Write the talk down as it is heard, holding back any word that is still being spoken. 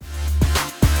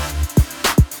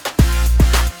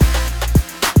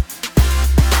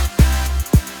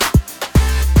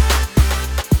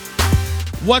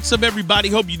What's up, everybody?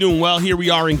 Hope you're doing well. Here we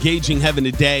are, Engaging Heaven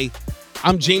Today.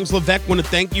 I'm James Levesque. Want to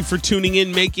thank you for tuning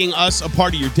in, making us a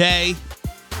part of your day.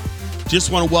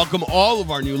 Just want to welcome all of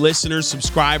our new listeners,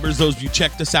 subscribers, those of you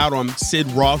checked us out on Sid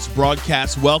Roth's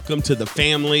broadcast. Welcome to the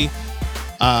family.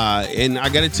 And I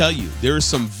got to tell you, there is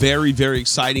some very, very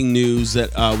exciting news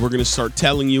that we're going to start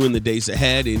telling you in the days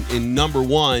ahead. And number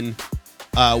one,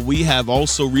 we have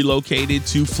also relocated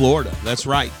to Florida. That's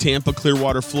right, Tampa,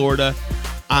 Clearwater, Florida.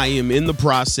 I am in the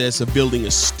process of building a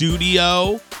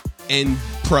studio and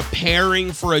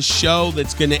preparing for a show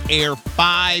that's going to air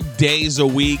 5 days a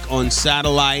week on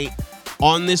satellite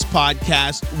on this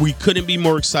podcast. We couldn't be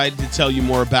more excited to tell you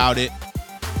more about it.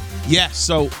 Yeah,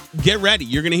 so get ready.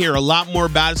 You're going to hear a lot more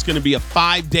about it. It's going to be a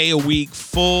 5-day-a-week,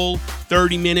 full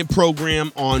 30-minute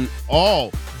program on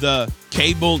all the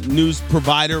cable news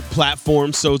provider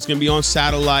platforms. So it's going to be on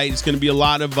satellite. It's going to be a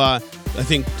lot of, I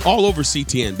think, all over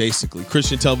CTN, basically,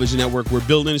 Christian Television Network. We're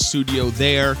building a studio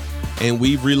there, and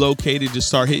we've relocated to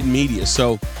start hitting media.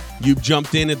 So you've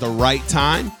jumped in at the right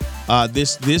time.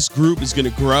 This group is going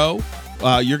to grow.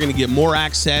 You're going to get more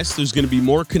access. There's going to be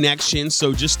more connections.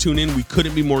 So just tune in. We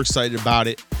couldn't be more excited about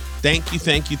it. Thank you,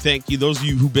 thank you, thank you. Those of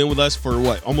you who've been with us for,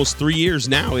 almost 3 years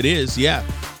now. It is, yeah.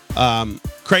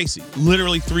 Crazy.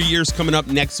 Literally 3 years coming up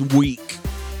next week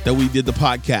that we did the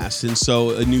podcast. And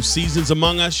so a new season's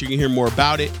among us. You can hear more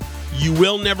about it. You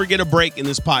will never get a break in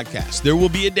this podcast. There will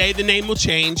be a day the name will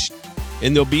change,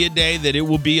 and there'll be a day that it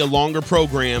will be a longer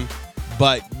program.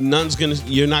 But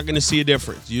you're not going to see a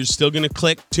difference. You're still going to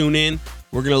click, tune in.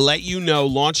 We're going to let you know,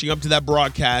 launching up to that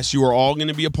broadcast, you are all going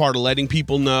to be a part of letting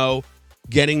people know,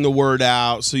 getting the word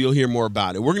out, so you'll hear more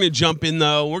about it. We're going to jump in,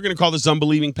 though. We're going to call this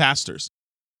Unbelieving Pastors.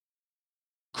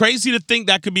 Crazy to think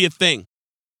that could be a thing.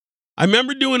 I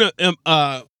remember doing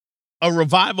a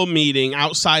revival meeting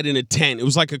outside in a tent. It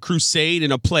was like a crusade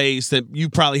in a place that you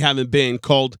probably haven't been,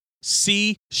 called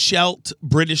Sea Shelt,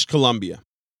 British Columbia.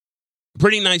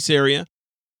 Pretty nice area.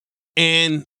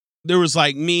 And there was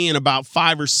like me and about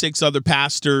 5 or 6 other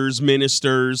pastors,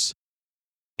 ministers,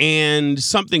 and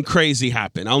something crazy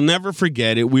happened. I'll never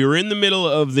forget it. We were in the middle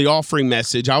of the offering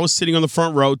message. I was sitting on the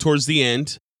front row towards the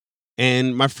end,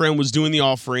 and my friend was doing the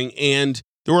offering, and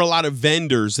there were a lot of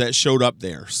vendors that showed up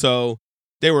there. So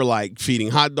they were like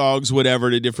feeding hot dogs, whatever,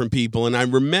 to different people. And I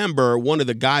remember one of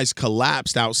the guys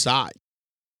collapsed outside.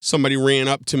 Somebody ran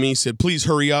up to me, said, "Please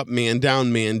hurry up, man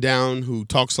down," who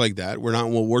talks like that. We're not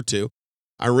in World War II.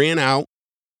 I ran out,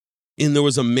 and there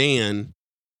was a man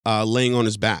laying on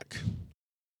his back.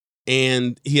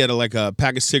 And he had a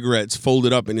pack of cigarettes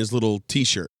folded up in his little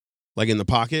T-shirt, like in the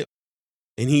pocket.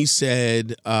 And he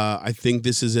said, "I think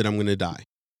this is it. I'm going to die."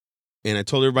 And I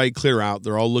told everybody, clear out.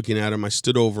 They're all looking at him. I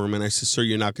stood over him, and I said, "Sir,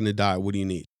 you're not going to die. What do you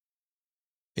need?"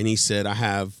 And he said, "I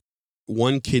have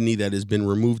one kidney that has been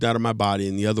removed out of my body,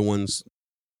 and the other one's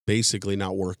basically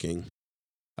not working.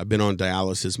 I've been on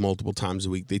dialysis multiple times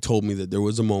a week. They told me that there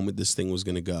was a moment this thing was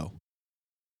going to go."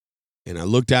 And I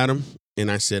looked at him, and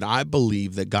I said, "I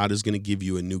believe that God is going to give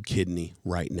you a new kidney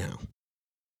right now."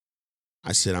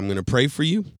 I said, "I'm going to pray for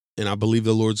you, and I believe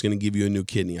the Lord's going to give you a new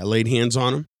kidney." I laid hands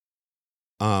on him.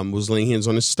 Was laying hands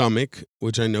on his stomach,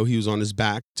 which I know he was on his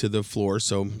back to the floor,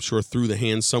 so I'm sure through the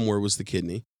hand somewhere was the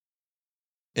kidney.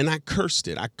 And I cursed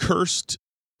it. I cursed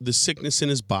the sickness in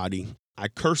his body. I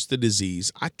cursed the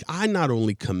disease. I not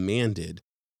only commanded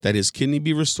that his kidney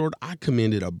be restored, I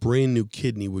commanded a brand new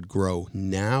kidney would grow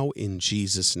now in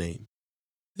Jesus' name.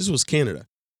 This was Canada.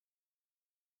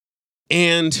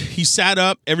 And he sat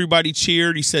up. Everybody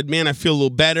cheered. He said, "Man, I feel a little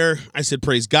better." I said,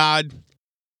 "Praise God."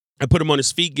 I put him on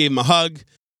his feet, gave him a hug.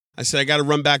 I said, "I got to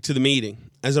run back to the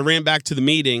meeting." As I ran back to the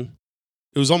meeting,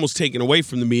 it was almost taken away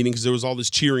from the meeting because there was all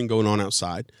this cheering going on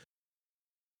outside.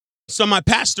 So my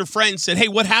pastor friend said, "Hey,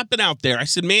 what happened out there?" I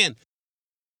said, "Man,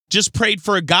 just prayed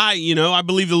for a guy,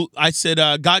 I said,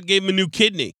 God gave him a new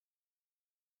kidney."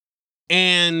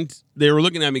 And they were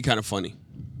looking at me kind of funny.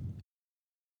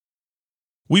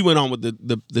 We went on with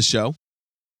the show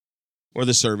or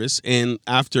the service. And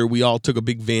after, we all took a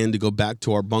big van to go back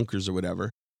to our bunkers or whatever.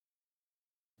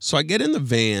 So I get in the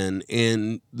van,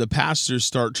 and the pastors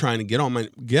start trying to get on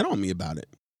me about it.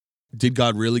 Did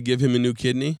God really give him a new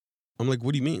kidney? I'm like,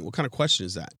 "What do you mean? What kind of question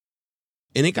is that?"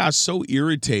 And it got so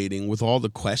irritating with all the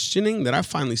questioning that I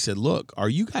finally said, "Look, are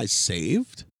you guys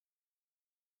saved?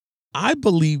 I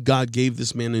believe God gave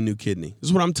this man a new kidney." This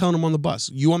is what I'm telling him on the bus.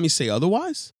 You want me to say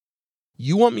otherwise?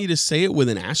 You want me to say it with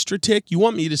an asterisk? You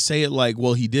want me to say it like,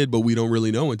 "Well, he did, but we don't really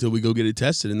know until we go get it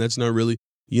tested, and that's not really,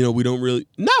 we don't really."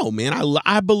 No, man,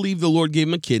 I believe the Lord gave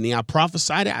him a kidney. I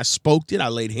prophesied it. I spoke it. I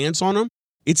laid hands on him.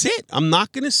 It's it. I'm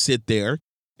not going to sit there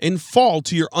and fall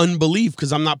to your unbelief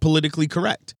because I'm not politically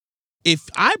correct. If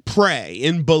I pray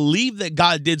and believe that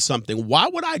God did something, why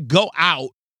would I go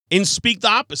out and speak the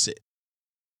opposite?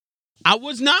 I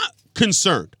was not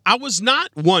concerned. I was not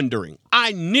wondering.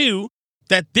 I knew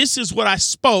that this is what I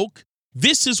spoke,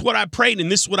 this is what I prayed,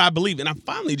 and this is what I believe. And I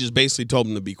finally just basically told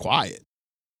them to be quiet.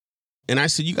 And I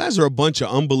said, you guys are a bunch of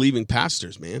unbelieving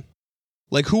pastors, man.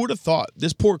 Like, who would have thought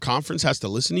this poor conference has to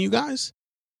listen to you guys?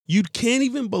 You can't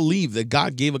even believe that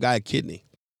God gave a guy a kidney.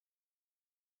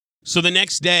 So the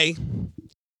next day,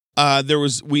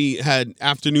 we had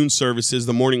afternoon services.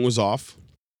 The morning was off.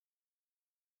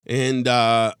 And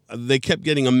they kept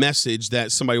getting a message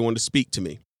that somebody wanted to speak to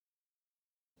me.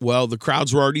 Well, the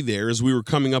crowds were already there. As we were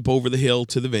coming up over the hill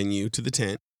to the venue, to the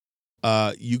tent,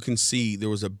 you can see there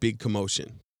was a big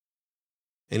commotion.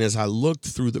 And as I looked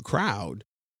through the crowd,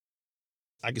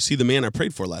 I could see the man I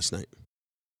prayed for last night.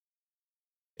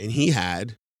 And he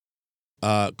had,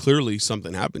 clearly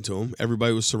something happened to him.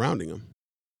 Everybody was surrounding him.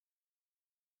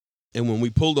 And when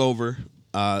we pulled over,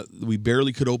 we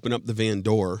barely could open up the van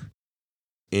door.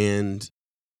 And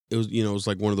it was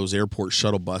like one of those airport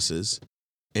shuttle buses.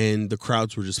 And the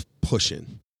crowds were just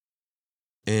pushing.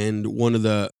 And one of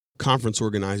the conference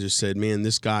organizers said, man,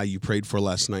 this guy you prayed for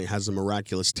last night has a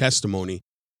miraculous testimony.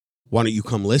 Why don't you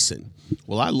come listen?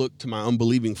 Well, I looked to my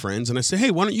unbelieving friends and I said,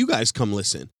 hey, why don't you guys come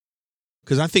listen?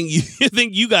 Because I think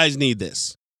you guys need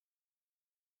this.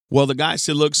 Well, the guy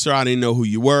said, look, sir, I didn't know who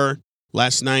you were.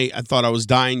 Last night, I thought I was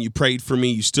dying. You prayed for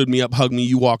me. You stood me up, hugged me.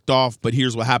 You walked off. But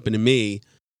here's what happened to me.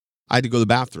 I had to go to the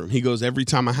bathroom. He goes, every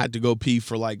time I had to go pee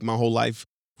for like my whole life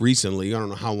recently, I don't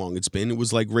know how long it's been, it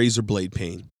was like razor blade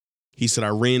pain. He said, I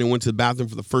ran and went to the bathroom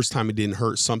for the first time. It didn't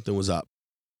hurt. Something was up.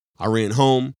 I ran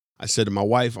home. I said to my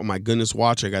wife, oh my goodness,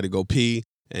 watch, I got to go pee.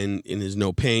 And there's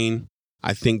no pain.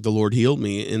 I think the Lord healed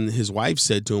me. And his wife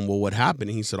said to him, well, what happened?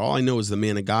 And he said, all I know is the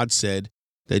man of God said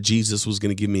that Jesus was going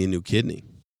to give me a new kidney.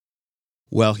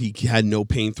 Well, he had no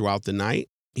pain throughout the night.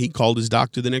 He called his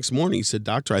doctor the next morning. He said,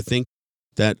 doctor, I think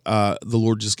that the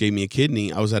Lord just gave me a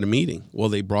kidney. I was at a meeting. Well,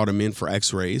 they brought him in for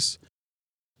x-rays.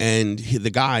 And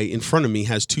the guy in front of me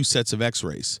has two sets of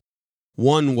x-rays.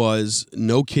 One was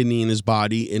no kidney in his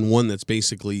body and one that's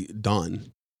basically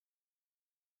done.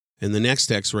 And the next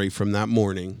x-ray from that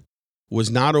morning was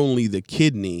not only the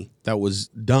kidney that was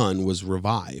done was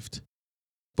revived,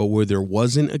 but where there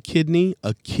wasn't a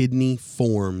kidney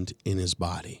formed in his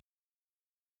body.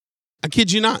 I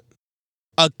kid you not.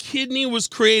 A kidney was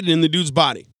created in the dude's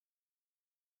body.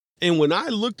 And when I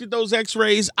looked at those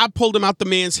x-rays, I pulled them out the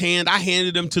man's hand. I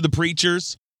handed them to the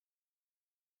preachers.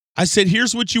 I said,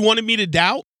 here's what you wanted me to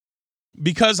doubt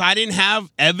because I didn't have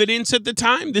evidence at the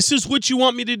time. This is what you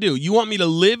want me to do. You want me to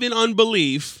live in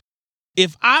unbelief.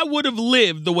 If I would have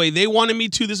lived the way they wanted me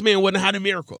to, this man wouldn't have had a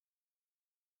miracle.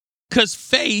 Because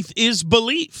faith is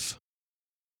belief.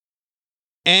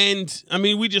 And, I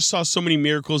mean, we just saw so many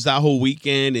miracles that whole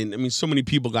weekend. And, I mean, so many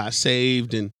people got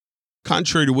saved. And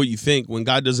contrary to what you think, when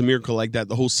God does a miracle like that,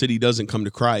 the whole city doesn't come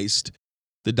to Christ.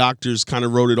 The doctors kind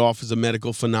of wrote it off as a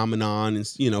medical phenomenon.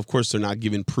 And, of course, they're not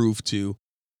giving proof to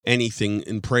anything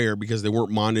in prayer because they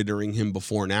weren't monitoring him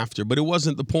before and after. But it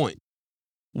wasn't the point.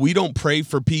 We don't pray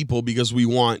for people because we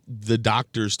want the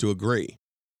doctors to agree.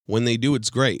 When they do, it's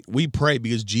great. We pray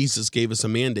because Jesus gave us a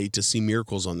mandate to see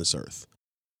miracles on this earth.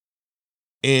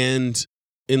 And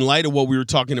in light of what we were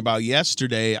talking about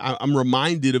yesterday, I'm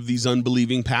reminded of these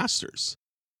unbelieving pastors.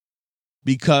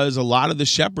 Because a lot of the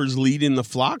shepherds leading the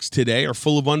flocks today are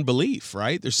full of unbelief,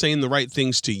 right? They're saying the right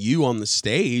things to you on the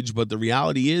stage, but the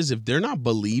reality is if they're not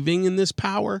believing in this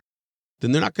power,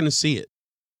 then they're not going to see it.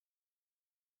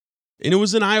 And it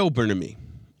was an eye-opener to me,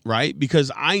 right?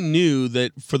 Because I knew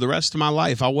that for the rest of my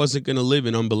life, I wasn't going to live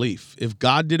in unbelief. If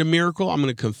God did a miracle, I'm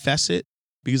going to confess it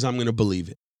because I'm going to believe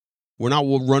it. We're not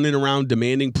running around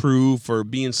demanding proof or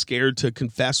being scared to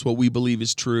confess what we believe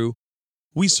is true.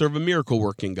 We serve a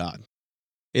miracle-working God.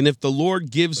 And if the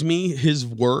Lord gives me his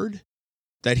word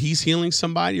that he's healing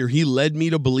somebody or he led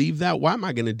me to believe that, why am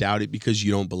I going to doubt it because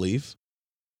you don't believe?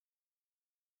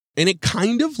 And it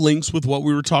kind of links with what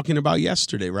we were talking about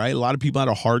yesterday, right? A lot of people had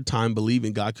a hard time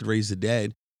believing God could raise the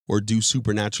dead or do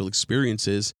supernatural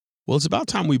experiences. Well, it's about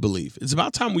time we believe. It's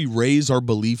about time we raise our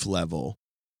belief level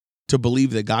to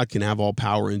believe that God can have all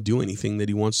power and do anything that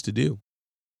he wants to do.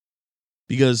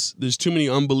 Because there's too many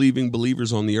unbelieving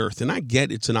believers on the earth. And I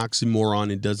get it's an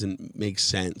oxymoron. It doesn't make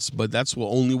sense. But that's the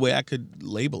only way I could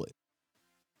label it.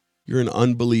 You're an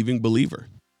unbelieving believer.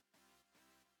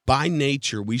 By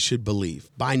nature, we should believe.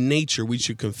 By nature, we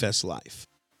should confess life.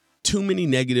 Too many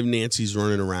negative Nancys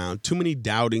running around. Too many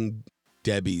doubting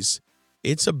Debbies.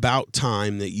 It's about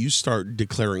time that you start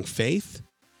declaring faith,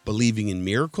 believing in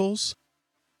miracles,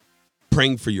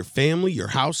 praying for your family, your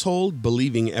household,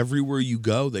 believing everywhere you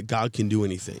go that God can do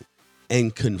anything,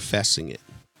 and confessing it.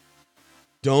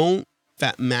 Don't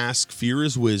mask fear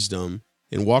as wisdom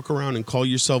and walk around and call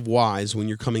yourself wise when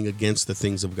you're coming against the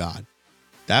things of God.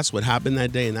 That's what happened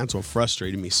that day, and that's what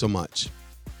frustrated me so much.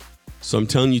 So I'm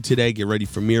telling you today, get ready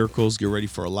for miracles. Get ready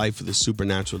for a life of the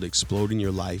supernatural to explode in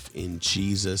your life in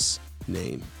Jesus'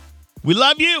 name. We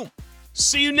love you.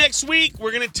 See you next week.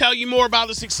 We're going to tell you more about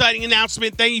this exciting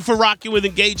announcement. Thank you for rocking with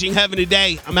Engaging Heaven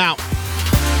today. I'm out.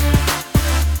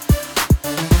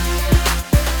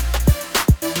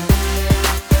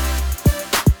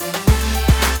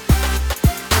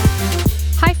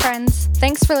 Hi, friends.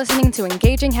 Thanks for listening to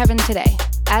Engaging Heaven today.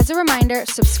 As a reminder,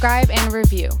 subscribe and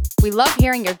review. We love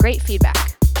hearing your great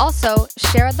feedback. Also,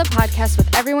 share the podcast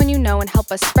with everyone you know and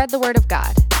help us spread the word of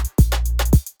God.